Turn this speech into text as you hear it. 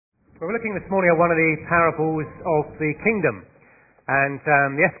Well, we're looking this morning at one of the parables of the kingdom. And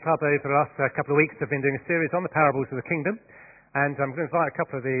the S Club over the last couple of weeks have been doing a series on the parables of the kingdom. And I'm going to invite a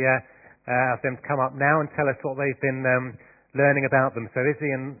couple of them to come up now and tell us what they've been learning about them. So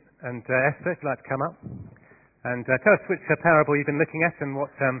Izzy and Esther, if you'd like to come up. And tell us which parable you've been looking at and what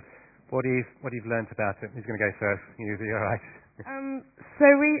you've learned about it. Who's going to go first? Izzy, all right. So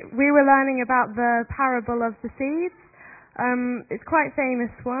we were learning about the parable of the seeds. It's quite a famous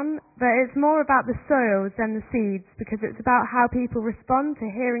one, but it's more about the soils than the seeds because it's about how people respond to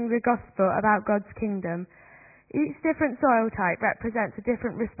hearing the gospel about God's kingdom. Each different soil type represents a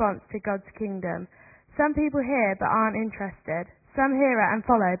different response to God's kingdom. Some people hear but aren't interested. Some hear it and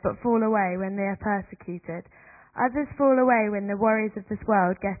follow but fall away when they are persecuted. Others fall away when the worries of this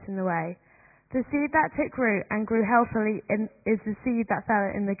world get in the way. The seed that took root and grew healthily is the seed that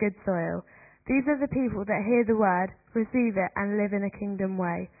fell in the good soil. These are the people that hear the word, receive it, and live in a kingdom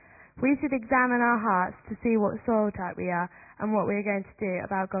way. We should examine our hearts to see what soil type we are and what we are going to do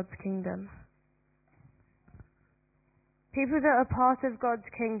about God's kingdom. People that are part of God's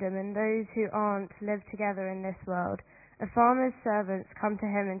kingdom and those who aren't live together in this world. A farmer's servants come to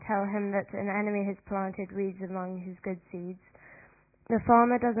him and tell him that an enemy has planted weeds among his good seeds. The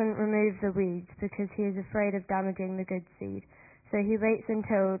farmer doesn't remove the weeds because he is afraid of damaging the good seed. So he waits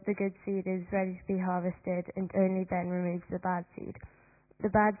until the good seed is ready to be harvested and only then removes the bad seed. The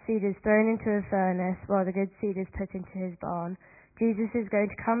bad seed is thrown into a furnace while the good seed is put into his barn. Jesus is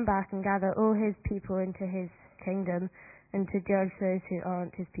going to come back and gather all his people into his kingdom and to judge those who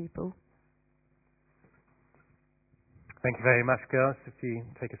aren't his people. Thank you very much, girls. If you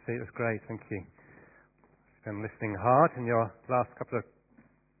take a seat, that's great. Thank you. You've been listening hard in your last couple of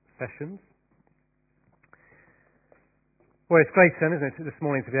sessions. Well, it's great, then, isn't it, this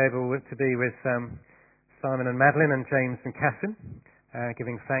morning to be able to be with Simon and Madeline and James and Catherine,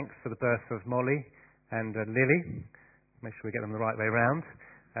 giving thanks for the birth of Molly and Lily. Make sure we get them the right way round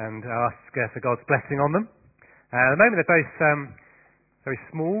and ask for God's blessing on them. At the moment, they're both very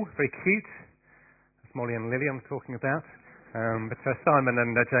small, very cute. That's Molly and Lily I'm talking about. But Simon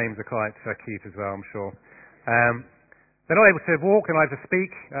and James are quite cute as well, I'm sure. They're not able to walk and either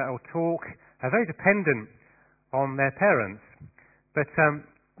speak or talk. They're very dependent on their parents. But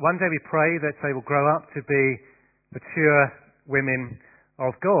one day we pray that they will grow up to be mature women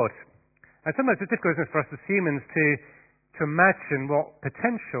of God. And sometimes it's difficult for us as humans to imagine what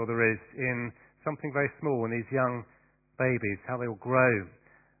potential there is in something very small in these young babies, how they will grow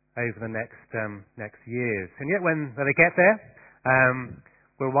over the next years. And yet when they get there,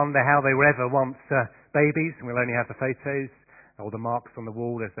 we'll wonder how they were ever once babies, and we'll only have the photos or the marks on the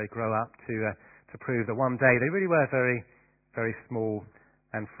wall as they grow up to prove that one day they really were very, very small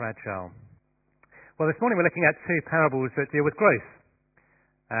and fragile. Well, this morning we're looking at two parables that deal with growth.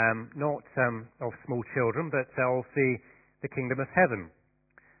 Not of small children, but of the kingdom of heaven.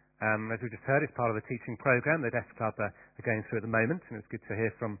 As we just heard, it's part of the teaching program that S Club are going through at the moment, and it's good to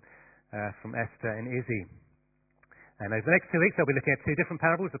hear from Esther and Izzy. And over the next 2 weeks, I'll be looking at two different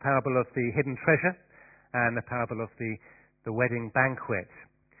parables: the parable of the hidden treasure and the parable of the wedding banquet.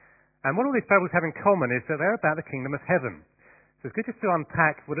 And what all these parables have in common is that they're about the kingdom of heaven. So it's good just to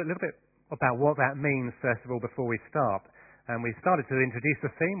unpack a little bit about what that means, first of all, before we start. And we started to introduce the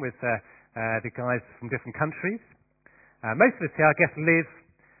theme with the guys from different countries. Most of us here, I guess, live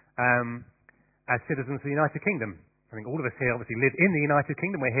as citizens of the United Kingdom. I think all of us here obviously live in the United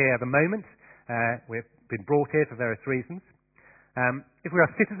Kingdom. We're here at the moment. We've been brought here for various reasons. If we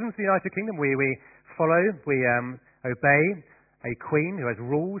are citizens of the United Kingdom, we follow, we obey a queen who has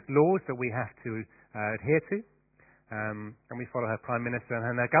rules, laws that we have to adhere to, and we follow her prime minister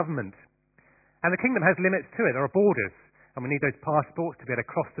and her government. And the kingdom has limits to it. There are borders, and we need those passports to be able to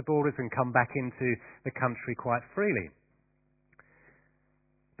cross the borders and come back into the country quite freely.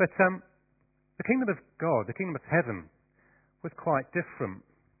 But the kingdom of God, the kingdom of heaven, was quite different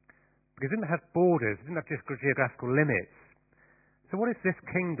because it didn't have borders, it didn't have just geographical limits. So what is this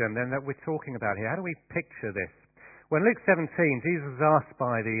kingdom then that we're talking about here? How do we picture this? Well, in Luke 17, Jesus was asked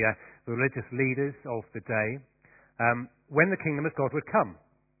by the religious leaders of the day when the kingdom of God would come.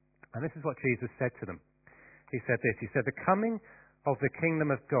 And this is what Jesus said to them. He said this, he said, "The coming of the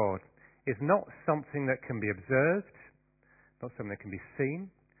kingdom of God is not something that can be observed, not something that can be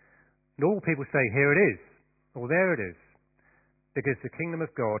seen, nor will people say, 'Here it is,' or 'There it is,' because the kingdom of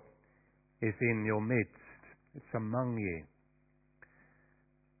God is in your midst. It's among you."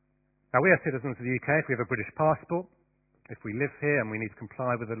 Now, we are citizens of the UK if we have a British passport, if we live here and we need to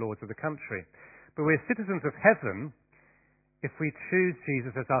comply with the laws of the country. But we're citizens of heaven if we choose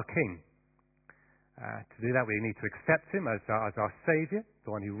Jesus as our King. To do that, we need to accept him as our Saviour,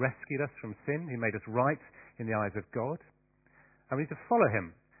 the one who rescued us from sin, who made us right in the eyes of God. And we need to follow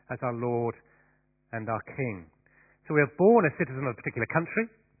him as our Lord and our King. So we are born a citizen of a particular country,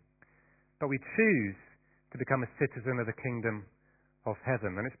 but we choose to become a citizen of the kingdom of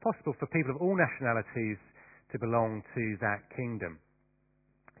heaven. And it's possible for people of all nationalities to belong to that kingdom.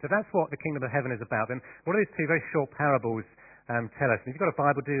 So that's what the kingdom of heaven is about. And what are these two very short parables tell us? And if you've got a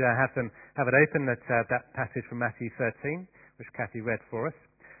Bible, do have it open at that passage from Matthew 13, which Kathy read for us.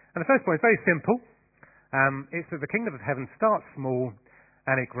 And the first point is very simple. It's that the kingdom of heaven starts small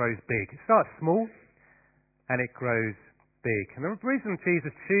and it grows big. It starts small and it grows big. And the reason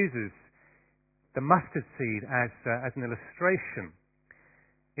Jesus chooses the mustard seed as an illustration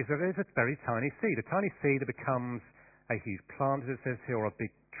is that it's a very tiny seed. A tiny seed that becomes a huge plant, as it says here, or a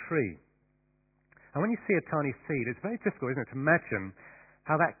big tree. And when you see a tiny seed, it's very difficult, isn't it, to imagine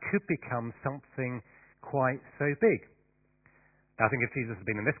how that could become something quite so big. Now, I think if Jesus had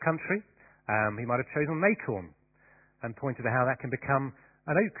been in this country, he might have chosen an acorn and pointed to how that can become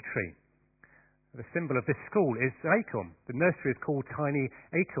an oak tree. The symbol of this school is an acorn. The nursery is called Tiny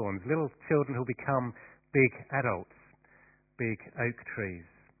Acorns, little children who become big adults, big oak trees.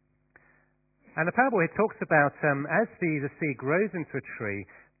 And the parable here talks about as the seed grows into a tree,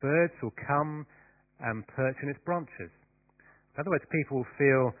 birds will come and perch in its branches. In other words, people will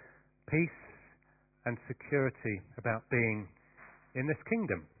feel peace and security about being in this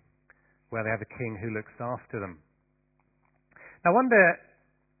kingdom, where they have a king who looks after them. Now, I wonder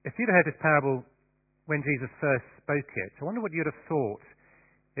if you'd heard this parable when Jesus first spoke it. I wonder what you'd have thought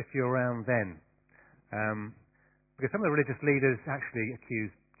if you were around then. Because some of the religious leaders actually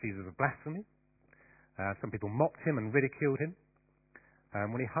accused Jesus of blasphemy. Some people mocked him and ridiculed him.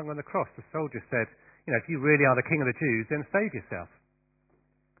 When he hung on the cross, the soldier said, if you really are the king of the Jews, then save yourself.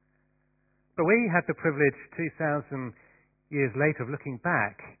 But we had the privilege 2,000 years later of looking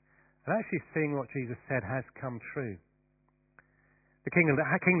back and actually seeing what Jesus said has come true. The kingdom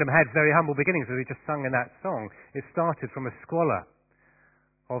had very humble beginnings, as we just sung in that song. It started from a squalor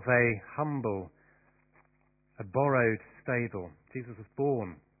of a humble, a borrowed stable. Jesus was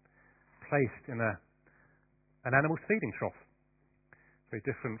born, placed in an animal's feeding trough. Very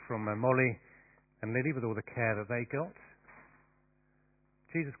different from Molly and Lily with all the care that they got.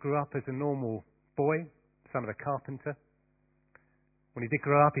 Jesus grew up as a normal boy, son of a carpenter. When he did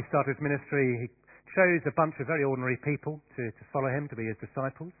grow up, he started his ministry. He chose a bunch of very ordinary people to follow him, to be his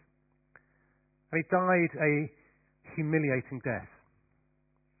disciples. And he died a humiliating death.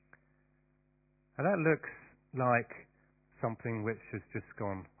 And that looks like something which has just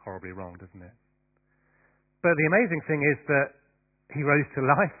gone horribly wrong, doesn't it? But the amazing thing is that he rose to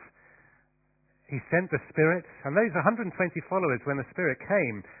life. He sent the Spirit. And those 120 followers, when the Spirit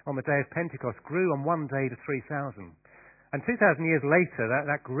came on the day of Pentecost, grew on one day to 3,000. And 2,000 years later,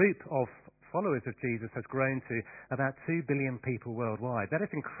 that group of followers of Jesus has grown to about 2 billion people worldwide. That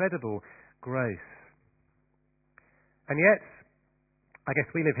is incredible growth. And yet, I guess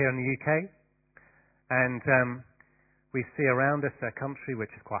we live here in the UK, and we see around us a country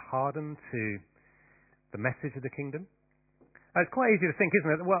which is quite hardened to the message of the kingdom. And it's quite easy to think,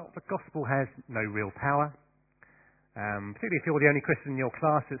 isn't it, well, the gospel has no real power, particularly if you're the only Christian in your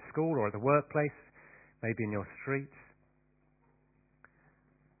class at school or at the workplace, maybe in your street.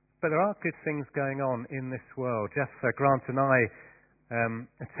 But there are good things going on in this world. Jeff Grant and I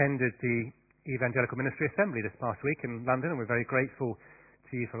attended the Evangelical Ministry Assembly this past week in London, and we're very grateful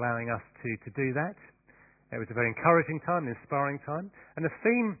to you for allowing us to do that. It was a very encouraging time, an inspiring time. And the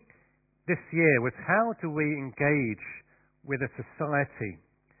theme this year was, how do we engage with a society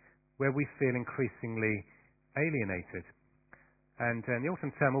where we feel increasingly alienated? And in the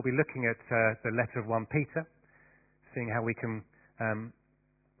autumn term, we'll be looking at the letter of 1 Peter, seeing how we can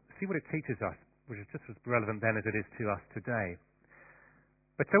see what it teaches us, which is just as relevant then as it is to us today.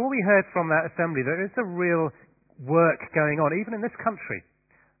 But so what we heard from that assembly, there is a real work going on, even in this country.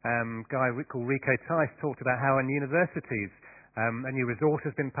 A guy called Rico Tice talked about how in universities a new resource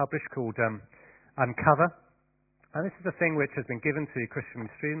has been published called Uncover. And this is a thing which has been given to Christian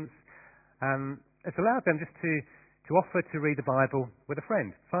students. It's allowed them just to offer to read the Bible with a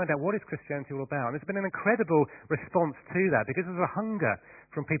friend, find out what is Christianity all about. And there's been an incredible response to that, because there's a hunger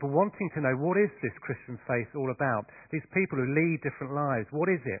from people wanting to know, what is this Christian faith all about? These people who lead different lives, what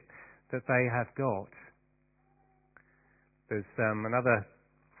is it that they have got? There's another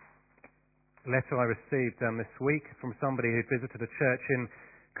letter I received this week from somebody who visited a church in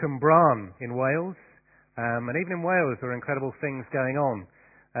Cwmbran in Wales. And even in Wales there are incredible things going on.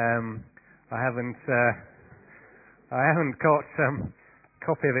 I haven't got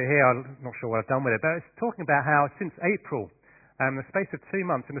copy of it here. I'm not sure what I've done with it, but it's talking about how since April, in the space of 2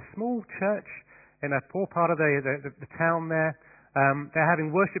 months, in a small church in a poor part of the town there, they're having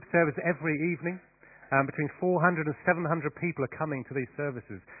worship service every evening. Between 400 and 700 people are coming to these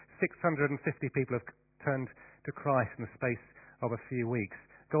services. 650 people have turned to Christ in the space of a few weeks.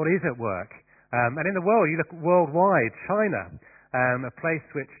 God is at work. And in the world, you look worldwide, China, a place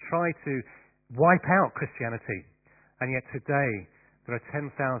which tried to wipe out Christianity. And yet today, there are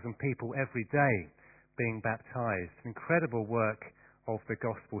 10,000 people every day being baptized. Incredible work of the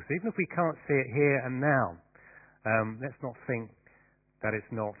gospel. So even if we can't see it here and now, let's not think that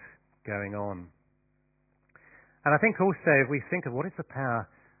it's not going on. And I think also, if we think of what is the power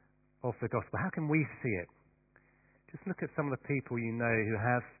of the gospel, how can we see it? Just look at some of the people you know who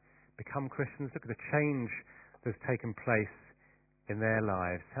have become Christians. Look at the change that's taken place in their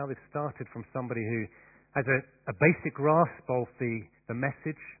lives. How they've started from somebody who has a basic grasp of the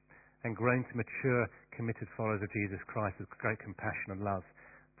message and grown to mature, committed followers of Jesus Christ with great compassion and love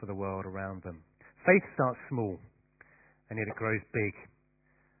for the world around them. Faith starts small, and yet it grows big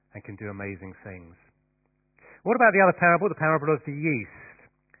and can do amazing things. What about the other parable, the parable of the yeast?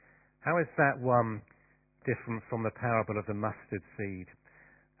 How is that one different from the parable of the mustard seed?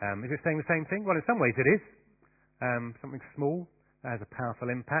 Is it saying the same thing? Well, in some ways it is. Something small that has a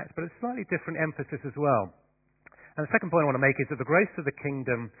powerful impact, but it's slightly different emphasis as well. And the second point I want to make is that the grace of the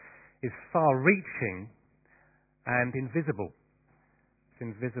kingdom is far-reaching and invisible. It's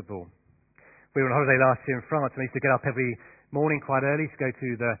invisible. We were on holiday last year in France, and I used to get up every morning quite early to go to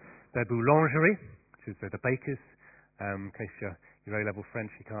the boulangerie, which is the bakers. In case you're A-level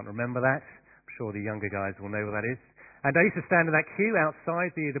French, you can't remember that. I'm sure the younger guys will know what that is. And I used to stand in that queue outside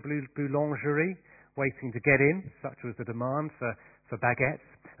the boulangerie, waiting to get in, such was the demand for baguettes.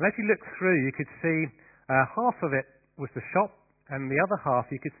 And as you looked through, you could see half of it was the shop, and the other half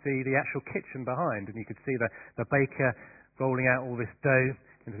you could see the actual kitchen behind, and you could see the baker rolling out all this dough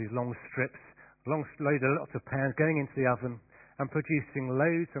into these long strips, lots of pans going into the oven, and producing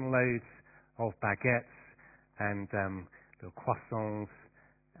loads and loads of baguettes and little croissants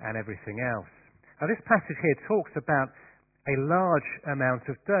and everything else. Now this passage here talks about a large amount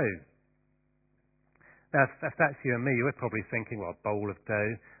of dough. Now if that's you and me, you're probably thinking, well, a bowl of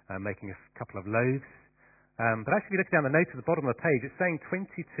dough, making a couple of loaves. But actually, if you look down the note at the bottom of the page, it's saying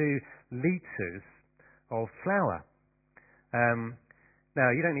 22 litres of flour. Now,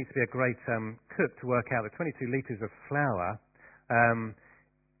 you don't need to be a great cook to work out that 22 litres of flour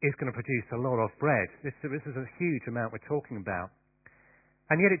is going to produce a lot of bread. This is a huge amount we're talking about.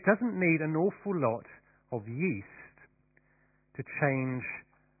 And yet it doesn't need an awful lot of yeast to change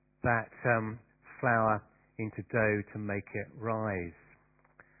that flour into dough to make it rise.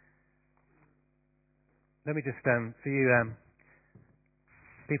 Let me just, for you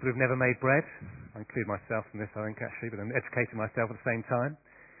people who've never made bread, I include myself in this, I think, actually, but I'm educating myself at the same time.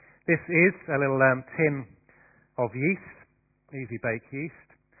 This is a little tin of yeast, easy bake yeast.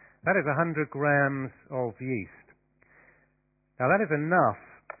 That is 100 grams of yeast. Now that is enough,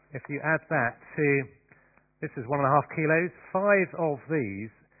 if you add that to, this is 1.5 kilos, 5 of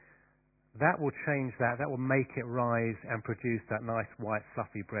these, that will change that will make it rise and produce that nice white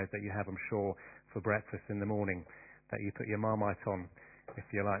fluffy bread that you have, I'm sure, for breakfast in the morning, that you put your Marmite on, if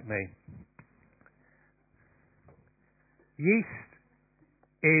you're like me. Yeast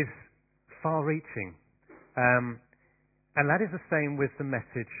is far-reaching. And that is the same with the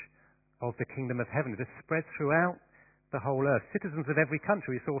message of the kingdom of heaven. It is spread throughout the whole earth. Citizens of every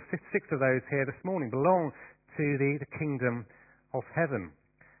country, we saw 6 of those here this morning, belong to the kingdom of heaven.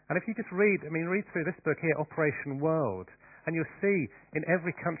 And if you just read through this book here, Operation World, and you'll see in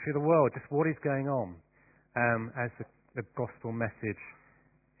every country of the world just what is going on as the gospel message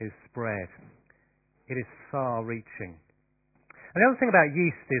is spread. It is far-reaching. And the other thing about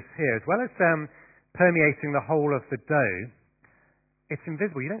yeast is here, as well as permeating the whole of the dough, it's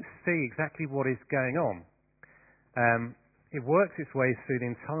invisible. You don't see exactly what is going on. It works its way through the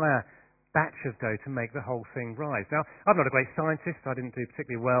entire batch of dough to make the whole thing rise. Now, I'm not a great scientist. I didn't do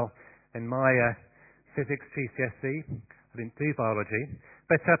particularly well in my physics GCSE. I didn't do biology.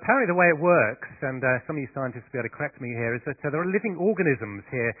 But apparently the way it works, and some of you scientists will be able to correct me here, is that there are living organisms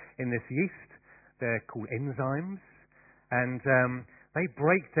here in this yeast. They're called enzymes. And they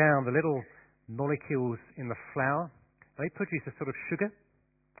break down the little molecules in the flour. They produce a sort of sugar,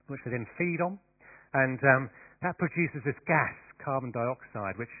 which they then feed on. And that produces this gas, carbon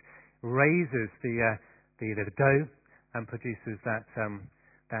dioxide, which raises the dough and produces that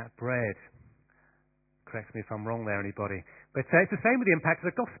bread. Correct me if I'm wrong there, anybody. But it's the same with the impact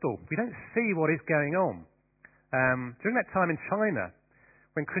of the gospel. We don't see what is going on. During that time in China,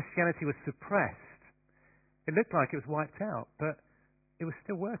 when Christianity was suppressed, it looked like it was wiped out, but it was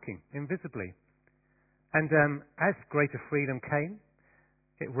still working invisibly. And as greater freedom came,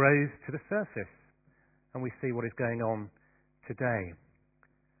 it rose to the surface, and we see what is going on today.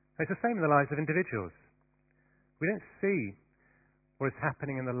 It's the same in the lives of individuals. We don't see what is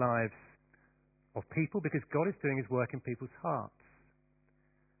happening in the lives of people because God is doing his work in people's hearts.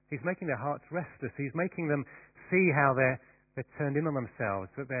 He's making their hearts restless. He's making them see how they're turned in on themselves,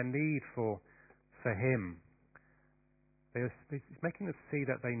 that their need for him. He's making them see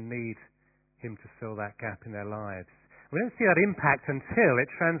that they need him to fill that gap in their lives. We don't see that impact until it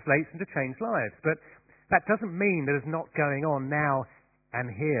translates into changed lives. But that doesn't mean that it's not going on now and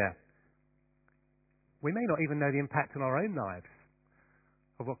here. We may not even know the impact on our own lives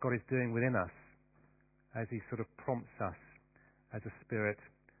of what God is doing within us as he sort of prompts us, as the Spirit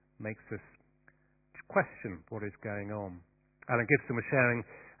makes us question what is going on. Alan Gibson was sharing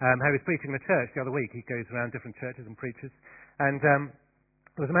how he was preaching in the church the other week. He goes around different churches and preaches. And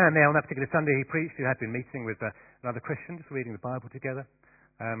there was a man there on that particular Sunday he preached who had been meeting with another Christian, just reading the Bible together.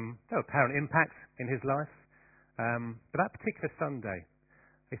 There were apparent impacts in his life. But that particular Sunday,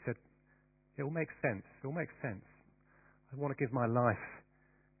 he said, it all makes sense. It all makes sense. I want to give my life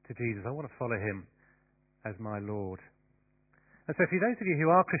to Jesus. I want to follow him as my Lord. And so for those of you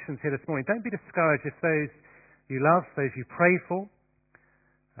who are Christians here this morning, don't be discouraged if those you love, those you pray for,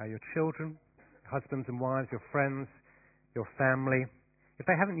 your children, husbands and wives, your friends, your family, if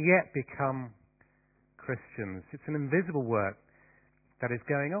they haven't yet become Christians. It's an invisible work that is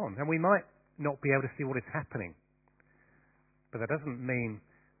going on. And we might not be able to see what is happening. But that doesn't mean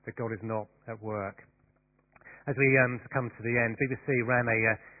that God is not at work. As we come to the end, BBC ran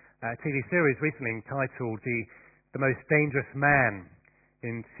a TV series recently entitled The Most Dangerous Man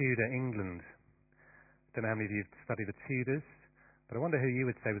in Tudor England. I don't know how many of you study the Tudors, but I wonder who you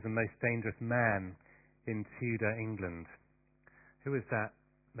would say was the most dangerous man in Tudor England. Who was that?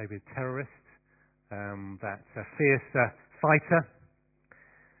 Maybe a terrorist? That fierce fighter?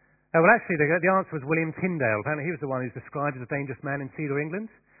 Well, actually, the answer was William Tyndale. Apparently, he was the one who's described as a dangerous man in Tudor England.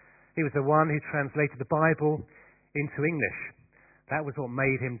 He was the one who translated the Bible into English. That was what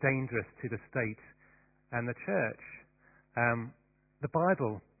made him dangerous to the state and the church. The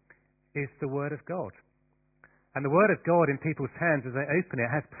Bible is the Word of God. And the Word of God in people's hands, as they open it,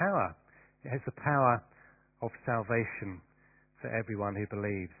 has power. It has the power of salvation for everyone who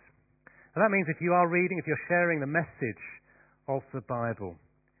believes. And that means if you are reading, if you're sharing the message of the Bible,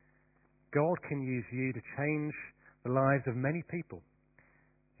 God can use you to change the lives of many people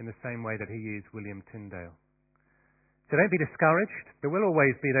in the same way that he used William Tyndale. So don't be discouraged. There will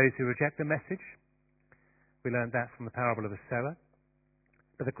always be those who reject the message. We learned that from the parable of the sower.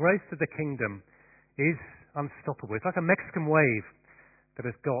 But the growth of the kingdom is unstoppable. It's like a Mexican wave that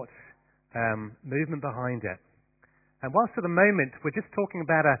has got movement behind it. And whilst at the moment we're just talking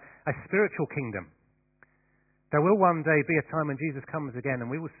about a spiritual kingdom, there will one day be a time when Jesus comes again and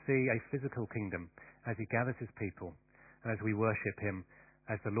we will see a physical kingdom as he gathers his people and as we worship him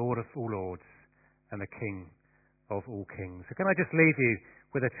as the Lord of all lords and the King of all kings. So can I just leave you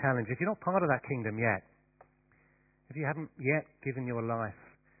with a challenge? If you're not part of that kingdom yet, if you haven't yet given your life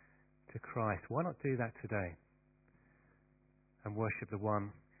to Christ, why not do that today and worship the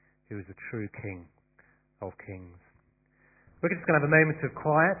one who is the true King of kings? We're just going to have a moment of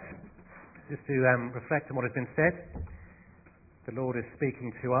quiet just to reflect on what has been said. The Lord is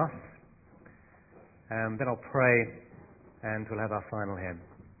speaking to us. Then I'll pray and we'll have our final hymn.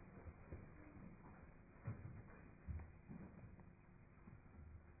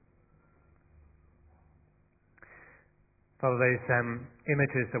 Father, those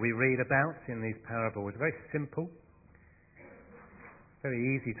images that we read about in these parables are very simple, very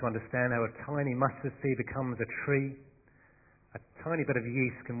easy to understand how a tiny mustard seed becomes a tree. A tiny bit of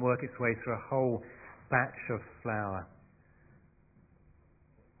yeast can work its way through a whole batch of flour.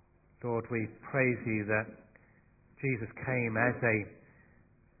 Lord, we praise you that Jesus came as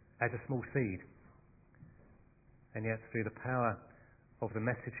a small seed. And yet through the power of the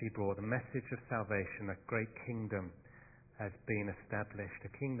message he brought, the message of salvation, a great kingdom has been established.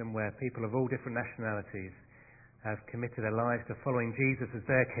 A kingdom where people of all different nationalities have committed their lives to following Jesus as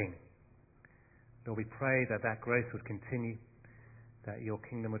their king. Lord, we pray that that growth would continue, that your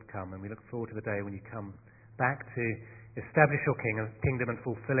kingdom would come, and we look forward to the day when you come back to establish your kingdom and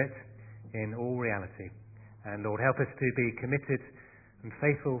fulfill it in all reality. And Lord, help us to be committed and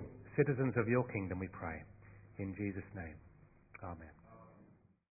faithful citizens of your kingdom, we pray. In Jesus' name. Amen.